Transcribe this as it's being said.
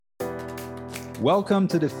Welcome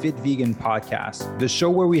to the Fit Vegan Podcast, the show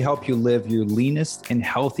where we help you live your leanest and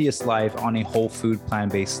healthiest life on a whole food,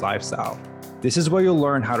 plant-based lifestyle. This is where you'll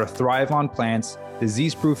learn how to thrive on plants,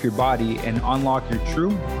 disease-proof your body, and unlock your true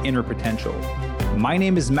inner potential. My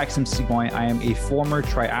name is Maxime Sigouin. I am a former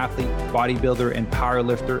triathlete, bodybuilder, and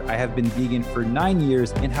powerlifter. I have been vegan for 9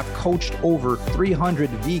 years and have coached over 300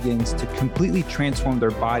 vegans to completely transform their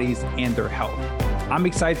bodies and their health. I'm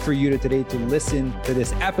excited for you today to listen to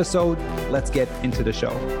this episode. Let's get into the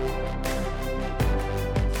show.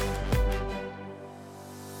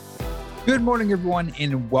 Good morning, everyone,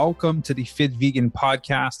 and welcome to the Fit Vegan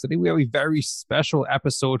Podcast. Today, we have a very special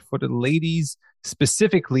episode for the ladies.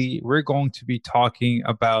 Specifically, we're going to be talking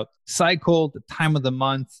about cycle, the time of the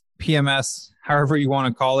month, PMS, however you want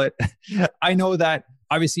to call it. I know that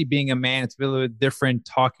obviously being a man, it's a little bit different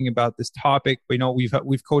talking about this topic. But,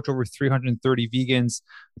 we've coached over 330 vegans,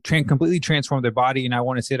 completely transformed their body. And I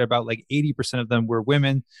want to say that about like 80% of them were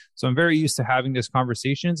women. So I'm very used to having these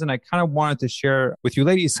conversations. And I kind of wanted to share with you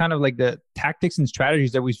ladies kind of like the tactics and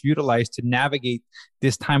strategies that we've utilized to navigate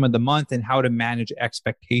this time of the month and how to manage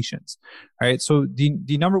expectations. All right. So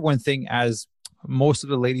the number one thing, as most of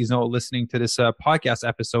the ladies know listening to this podcast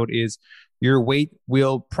episode, is your weight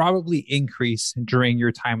will probably increase during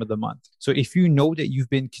your time of the month. So if you know that you've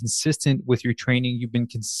been consistent with your training, you've been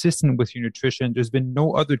consistent with your nutrition, there's been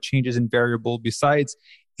no other changes in variable besides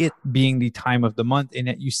it being the time of the month, and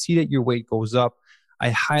that you see that your weight goes up, I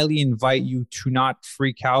highly invite you to not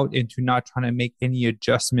freak out and to not try to make any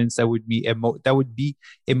adjustments that would be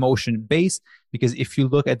emotion based. Because if you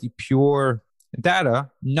look at the pure data,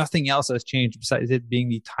 nothing else has changed besides it being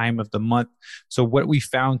the time of the month. So what we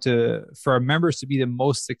found for our members to be the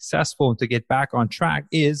most successful and to get back on track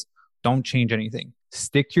is don't change anything.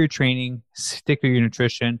 Stick to your training, stick to your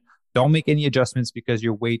nutrition. Don't make any adjustments because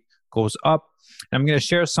your weight goes up. And I'm going to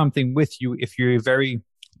share something with you. If you're a very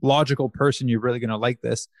logical person, you're really going to like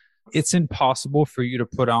this. It's impossible for you to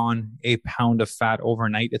put on a pound of fat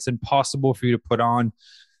overnight. It's impossible for you to put on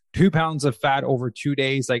 2 pounds of fat over 2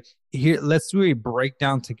 days. Like, here, let's do a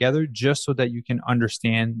breakdown together just so that you can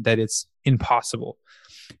understand that it's impossible.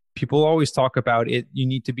 People always talk about it. You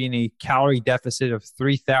need to be in a calorie deficit of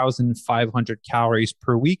 3,500 calories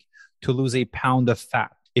per week to lose a pound of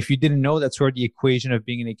fat. If you didn't know, that's where the equation of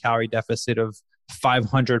being in a calorie deficit of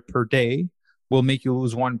 500 per day will make you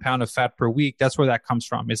lose 1 pound of fat per week. That's where that comes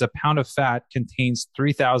from, is a pound of fat contains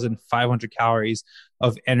 3,500 calories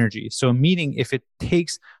of energy. So meaning if it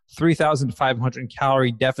takes 3,500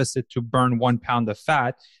 calorie deficit to burn 1 pound of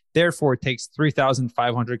fat, therefore it takes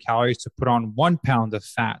 3,500 calories to put on 1 pound of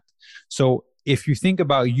fat. So if you think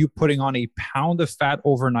about you putting on a pound of fat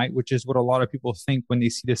overnight, which is what a lot of people think when they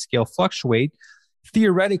see the scale fluctuate,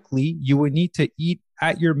 theoretically, you would need to eat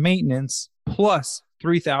at your maintenance plus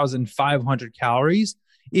 3,500 calories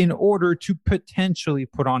in order to potentially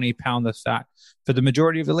put on a pound of fat. For the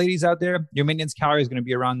majority of the ladies out there, your maintenance calorie is going to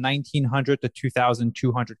be around 1,900 to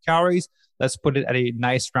 2,200 calories. Let's put it at a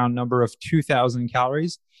nice round number of 2,000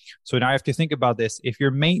 calories. So now I have to think about this. If your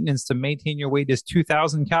maintenance to maintain your weight is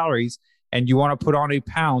 2,000 calories and you want to put on a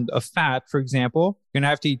pound of fat, for example, you're going to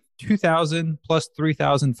have to eat 2,000 plus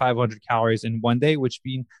 3,500 calories in one day, which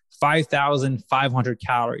means 5,500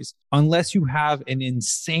 calories. Unless you have an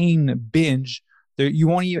insane binge, you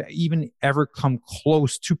won't even ever come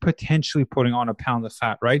close to potentially putting on a pound of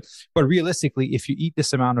fat, right? But realistically, if you eat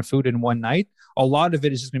this amount of food in one night, a lot of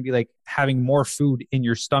it is just going to be like having more food in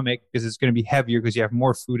your stomach because it's going to be heavier because you have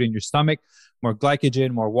more food in your stomach, more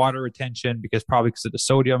glycogen, more water retention, because of the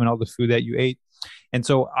sodium and all the food that you ate. And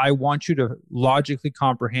so I want you to logically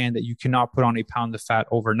comprehend that you cannot put on a pound of fat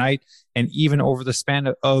overnight. And even over the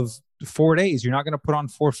span of 4 days, you're not going to put on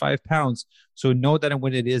 4 or 5 pounds. So know that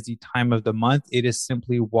when it is the time of the month, it is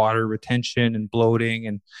simply water retention and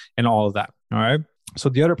bloating and all of that. All right. So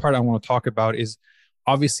the other part I want to talk about is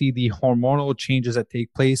obviously the hormonal changes that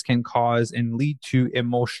take place can cause and lead to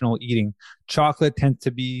emotional eating. Chocolate tends to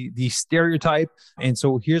be the stereotype. And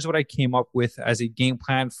so here's what I came up with as a game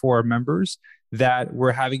plan for our members that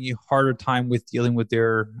were having a harder time with dealing with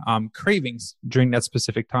their cravings during that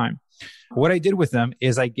specific time. What I did with them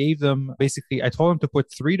is I told them to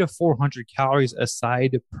put 300 to 400 calories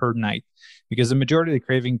aside per night, because the majority of the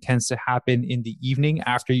craving tends to happen in the evening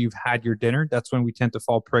after you've had your dinner. That's when we tend to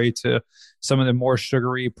fall prey to some of the more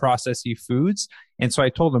sugary, processy foods. And so I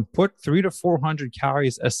told them, put 300 to 400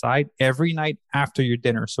 calories aside every night after your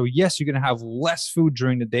dinner. So yes, you're going to have less food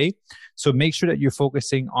during the day. So make sure that you're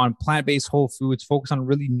focusing on plant-based whole foods, focus on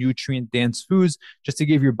really nutrient-dense foods just to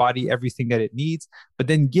give your body everything that it needs. But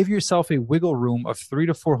then give yourself a wiggle room of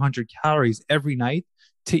 300 to 400 calories every night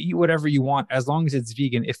to eat whatever you want as long as it's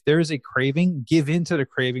vegan. If there's a craving, give in to the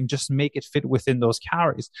craving, just make it fit within those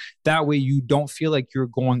calories. That way you don't feel like you're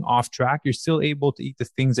going off track. You're still able to eat the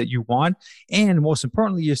things that you want. And most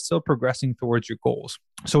importantly, you're still progressing towards your goals.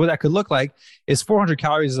 So what that could look like is 400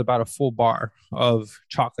 calories is about a full bar of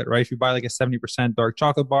chocolate, right? If you buy like a 70% dark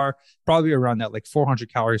chocolate bar, probably around that, like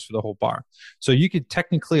 400 calories for the whole bar. So you could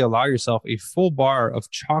technically allow yourself a full bar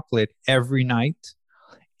of chocolate every night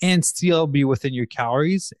and still be within your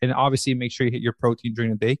calories. And obviously make sure you hit your protein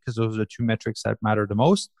during the day, because those are the two metrics that matter the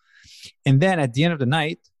most. And then at the end of the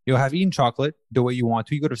night, you'll have eaten chocolate the way you want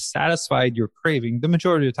to. You could have satisfied your craving. The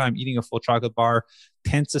majority of the time, eating a full chocolate bar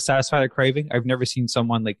tends to satisfy the craving. I've never seen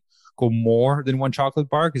someone like go more than one chocolate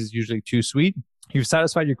bar because it's usually too sweet. You've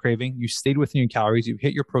satisfied your craving. You stayed within your calories. You've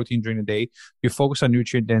hit your protein during the day. You focus on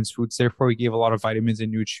nutrient-dense foods. Therefore, you gave a lot of vitamins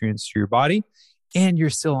and nutrients to your body, and you're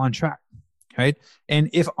still on track. Right. And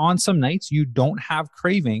if on some nights you don't have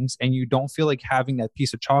cravings and you don't feel like having that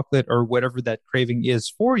piece of chocolate or whatever that craving is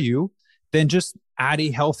for you, then just add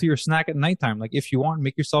a healthier snack at nighttime. Like if you want,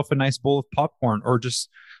 make yourself a nice bowl of popcorn, or just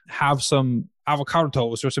have some avocado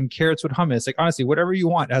toast or some carrots with hummus. Like honestly, whatever you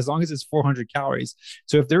want, as long as it's 400 calories.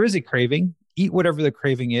 So if there is a craving, eat whatever the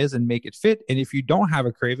craving is and make it fit. And if you don't have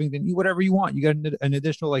a craving, then eat whatever you want. You got an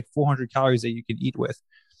additional like 400 calories that you can eat with.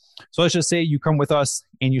 So let's just say you come with us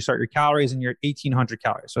and you start your calories and you're at 1,800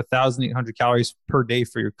 calories. So 1,800 calories per day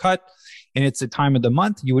for your cut. And it's the time of the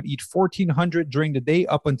month. You would eat 1,400 during the day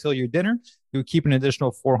up until your dinner. You would keep an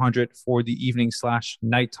additional 400 for the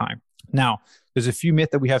evening/nighttime. Now, there's a few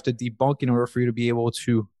myths that we have to debunk in order for you to be able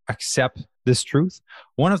to accept this truth.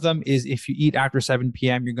 One of them is if you eat after 7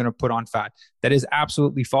 p.m., you're going to put on fat. That is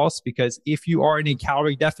absolutely false, because if you are in a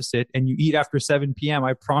calorie deficit and you eat after 7 p.m.,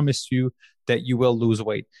 I promise you that you will lose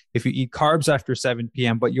weight. If you eat carbs after 7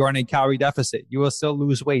 p.m., but you're on a calorie deficit, you will still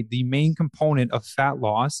lose weight. The main component of fat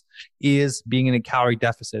loss is being in a calorie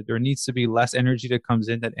deficit. There needs to be less energy that comes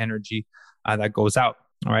in than energy that goes out.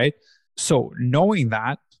 All right. So knowing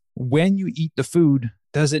that, when you eat the food,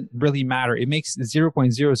 doesn't really matter. It makes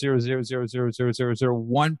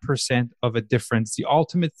 0.000000001% of a difference. The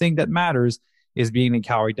ultimate thing that matters is being in a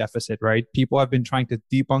calorie deficit, right? People have been trying to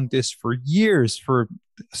debunk this for years, for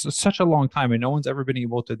such a long time, and no one's ever been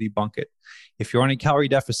able to debunk it. If you're on a calorie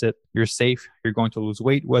deficit, you're safe. You're going to lose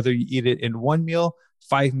weight, whether you eat it in 1 meal,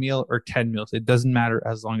 5 meal, or 10 meals. It doesn't matter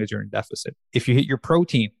as long as you're in deficit. If you hit your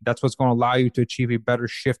protein, that's what's going to allow you to achieve a better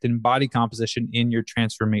shift in body composition in your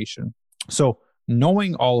transformation. So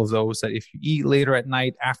knowing all of those, that if you eat later at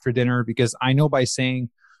night after dinner, because I know by saying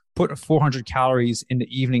put 400 calories in the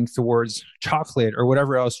evening towards chocolate or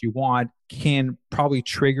whatever else you want can probably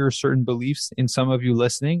trigger certain beliefs in some of you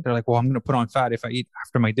listening. They're like, well, I'm going to put on fat if I eat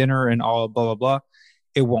after my dinner and all blah, blah, blah.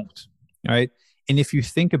 It won't. Right. And if you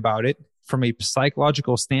think about it from a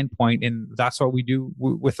psychological standpoint, and that's what we do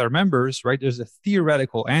with our members, right? There's a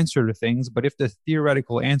theoretical answer to things, but if the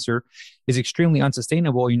theoretical answer is extremely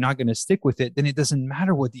unsustainable, you're not going to stick with it, then it doesn't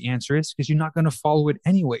matter what the answer is, because you're not going to follow it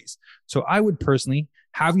anyways. So I would personally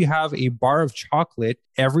have you have a bar of chocolate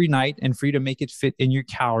every night and for you to make it fit in your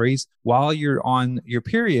calories while you're on your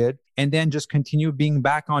period, and then just continue being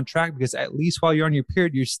back on track, because at least while you're on your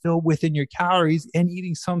period, you're still within your calories and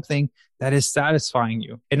eating something that is satisfying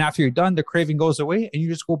you. And after you're done, the craving goes away and you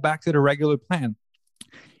just go back to the regular plan.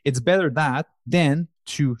 It's better that than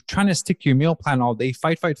to trying to stick to your meal plan all day,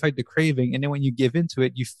 fight the craving. And then when you give into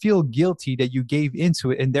it, you feel guilty that you gave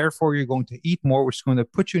into it. And therefore you're going to eat more, which is going to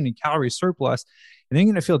put you in a calorie surplus. And then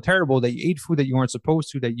you're going to feel terrible that you ate food that you weren't supposed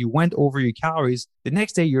to, that you went over your calories. The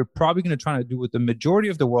next day, you're probably going to try to do what the majority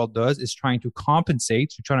of the world does, is trying to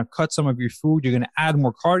compensate. You're trying to cut some of your food. You're going to add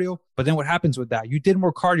more cardio. But then what happens with that? You did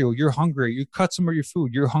more cardio. You're hungrier. You cut some of your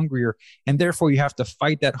food. You're hungrier. And therefore, you have to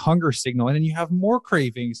fight that hunger signal. And then you have more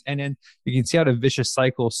cravings. And then you can see how the vicious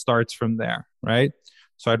cycle starts from there, right?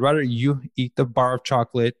 So I'd rather you eat the bar of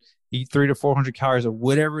chocolate, eat 300 to 400 calories or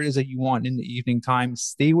whatever it is that you want in the evening time.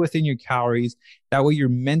 Stay within your calories. That way you're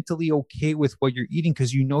mentally okay with what you're eating,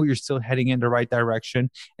 because you know you're still heading in the right direction,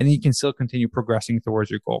 and then you can still continue progressing towards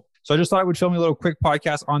your goal. So I just thought I would film a little quick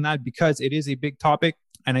podcast on that, because it is a big topic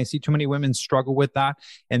and I see too many women struggle with that.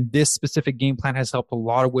 And this specific game plan has helped a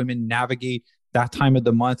lot of women navigate that time of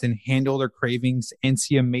the month and handle their cravings and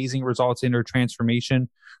see amazing results in their transformation,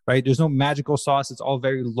 right? There's no magical sauce. It's all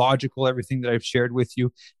very logical, everything that I've shared with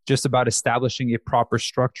you, just about establishing a proper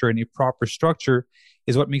structure. And a proper structure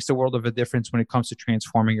is what makes the world of a difference when it comes to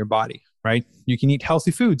transforming your body, right? You can eat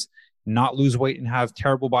healthy foods, not lose weight, and have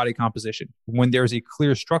terrible body composition. When there's a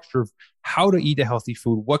clear structure of how to eat a healthy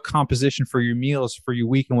food, what composition for your meals, for your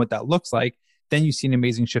week, and what that looks like, then you see an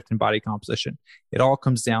amazing shift in body composition. It all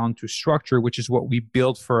comes down to structure, which is what we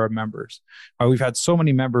build for our members. We've had so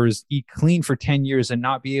many members eat clean for 10 years and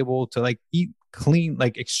not be able to eat clean,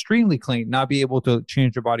 extremely clean, not be able to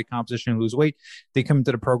change their body composition and lose weight. They come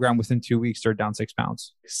into the program within 2 weeks, they're down 6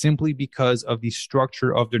 pounds, simply because of the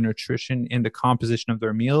structure of their nutrition and the composition of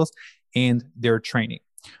their meals and their training.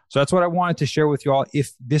 So that's what I wanted to share with you all.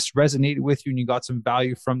 If this resonated with you and you got some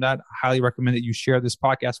value from that, I highly recommend that you share this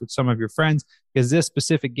podcast with some of your friends, because this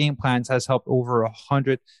specific game plan has helped over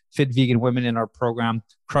 100 fit vegan women in our program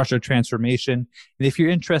crush their transformation. And if you're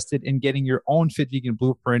interested in getting your own fit vegan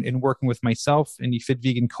blueprint and working with myself and the fit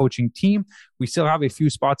vegan coaching team, we still have a few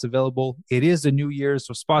spots available. It is the new year,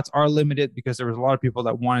 so spots are limited because there was a lot of people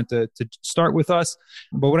that wanted to start with us.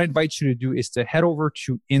 But what I invite you to do is to head over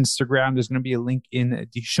to Instagram. There's going to be a link in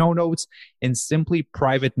the show notes, and simply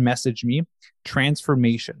private message me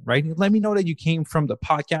transformation, right? Let me know that you came from the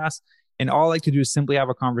podcast. And all I like to do is simply have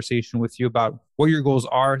a conversation with you about what your goals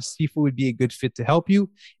are, see if it would be a good fit to help you,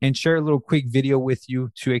 and share a little quick video with you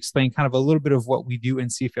to explain kind of a little bit of what we do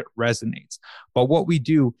and see if it resonates. But what we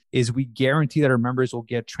do is we guarantee that our members will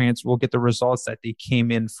get the results that they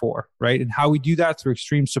came in for, right? And how we do that through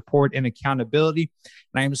extreme support and accountability.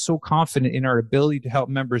 And I am so confident in our ability to help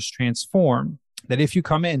members transform that if you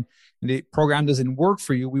come in and the program doesn't work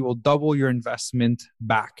for you, we will double your investment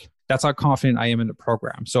back. That's how confident I am in the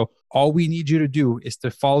program. So all we need you to do is to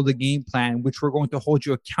follow the game plan, which we're going to hold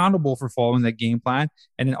you accountable for following that game plan.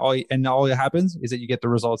 And then all that happens is that you get the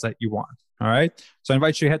results that you want. All right. So I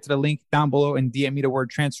invite you to head to the link down below and DM me the word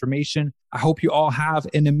transformation. I hope you all have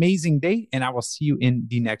an amazing day, and I will see you in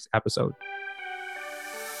the next episode.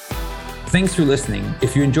 Thanks for listening.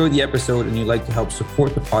 If you enjoyed the episode and you'd like to help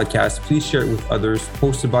support the podcast, please share it with others,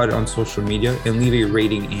 post about it on social media, and leave a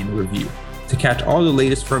rating and review. To catch all the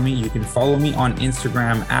latest from me, you can follow me on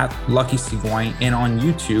Instagram at Lucky Sigouin and on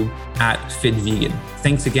YouTube at Fit Vegan.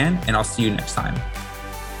 Thanks again, and I'll see you next time.